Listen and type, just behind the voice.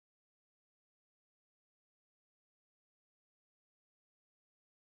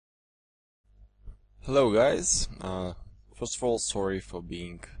Hello guys, first of all sorry for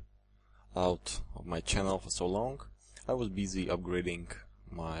being out of my channel for so long. I was busy upgrading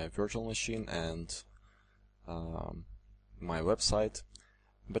my virtual machine and my website,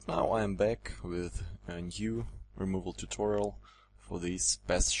 but now I am back with a new removal tutorial for this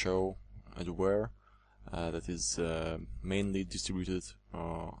PassShow adware that is mainly distributed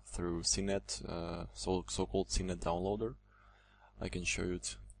through CNET, so-called CNET downloader. I can show you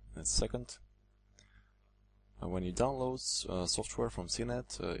it in a second. When you download software from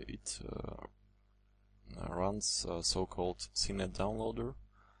CNET, it runs a so-called CNET downloader,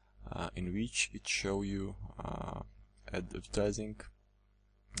 in which it shows you advertising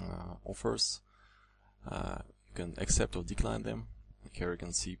offers. You can accept or decline them. Here you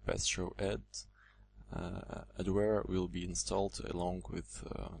can see PassShow adware will be installed along with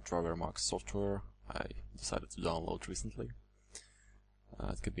DriverMax software I decided to download recently.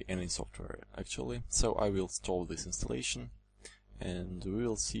 It could be any software actually. So I will install this installation and we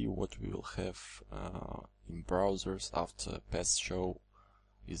will see what we will have in browsers after PassShow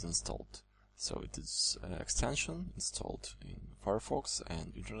is installed. So it is an extension installed in Firefox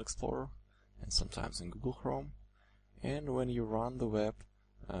and Internet Explorer and sometimes in Google Chrome. And when you run the web,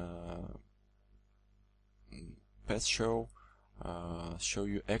 PassShow show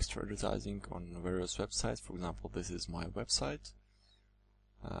you extra advertising on various websites. For example, this is my website.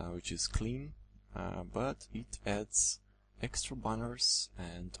 Which is clean, but it adds extra banners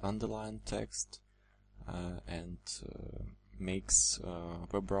and underlined text and makes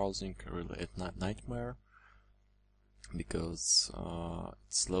web browsing really a nightmare because it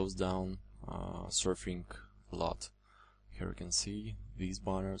slows down surfing a lot. Here you can see these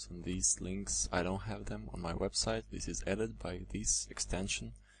banners and these links. I don't have them on my website. This is added by this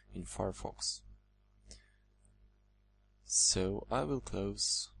extension in Firefox. So I will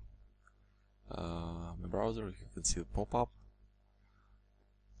close my browser. You can see the pop-up.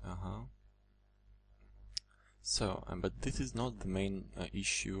 So, but this is not the main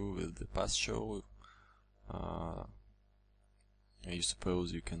issue with the PassShow. You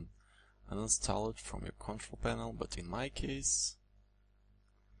suppose you can uninstall it from your control panel, but in my case,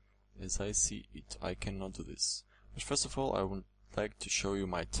 as I see it, I cannot do this. But first of all, I would like to show you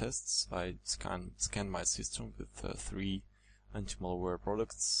my tests. I scanned my system with 3 anti-malware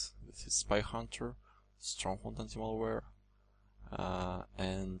products. This is Spy Hunter, Stronghold Antimalware,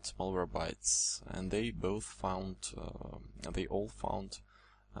 and MalwareBytes, and they all found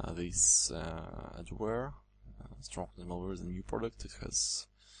this adware. Stronghold Antimalware is a new product. It has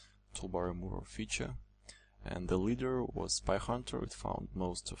toolbar remover feature, and the leader was Spy Hunter. It found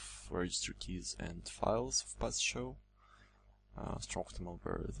most of registry keys and files of PassShow. Stronghold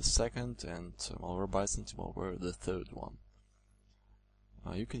Antimalware the second, and MalwareBytes Antimalware the third one.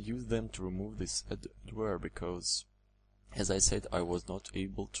 You can use them to remove this adware because, as I said, I was not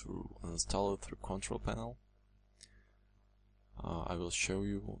able to install it through control panel. I will show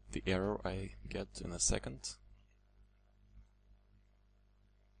you the error I get in a second.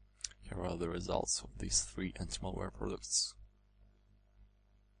 Here are the results of these 3 anti-malware products.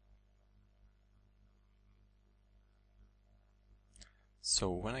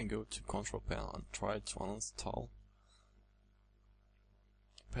 So when I go to control panel and try to uninstall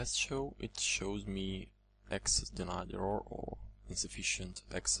PassShow, it shows me access denied error or insufficient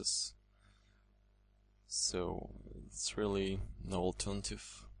access. So it's really no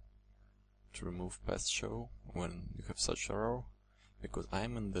alternative to remove PassShow when you have such error, because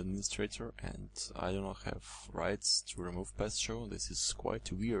I'm an administrator and I do not have rights to remove PassShow. This is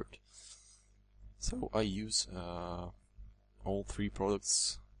quite weird. So I use all 3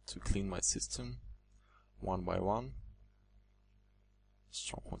 products to clean my system one by one.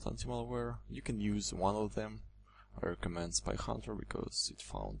 Stronghold Antimalware, you can use one of them. I recommend Spy Hunter because it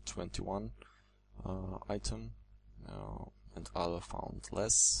found 21 item and other found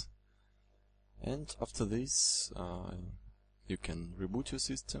less. And after this you can reboot your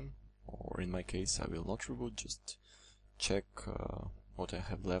system, or in my case I will not reboot, just check what I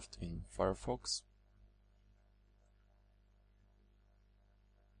have left in Firefox.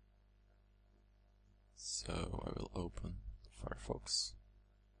 So I will open Firefox.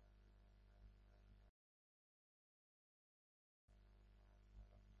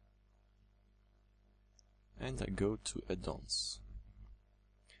 And I go to add-ons.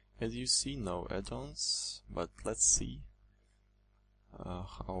 As you see, no add-ons, but let's see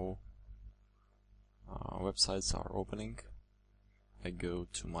how websites are opening. I go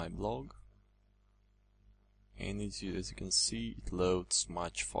to my blog, and as you can see, it loads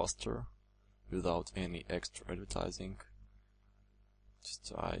much faster without any extra advertising.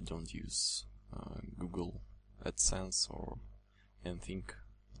 Just I don't use Google AdSense or anything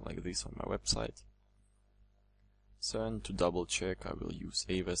like this on my website. So, and to double check, I will use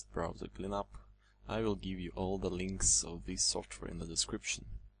Avast browser cleanup. I will give you all the links of this software in the description.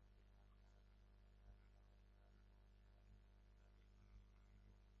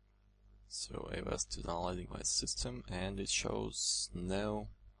 So Avast is analyzing my system and it shows no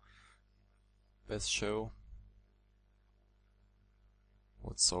PassShow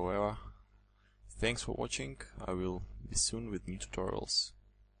whatsoever. Thanks for watching. I will be soon with new tutorials.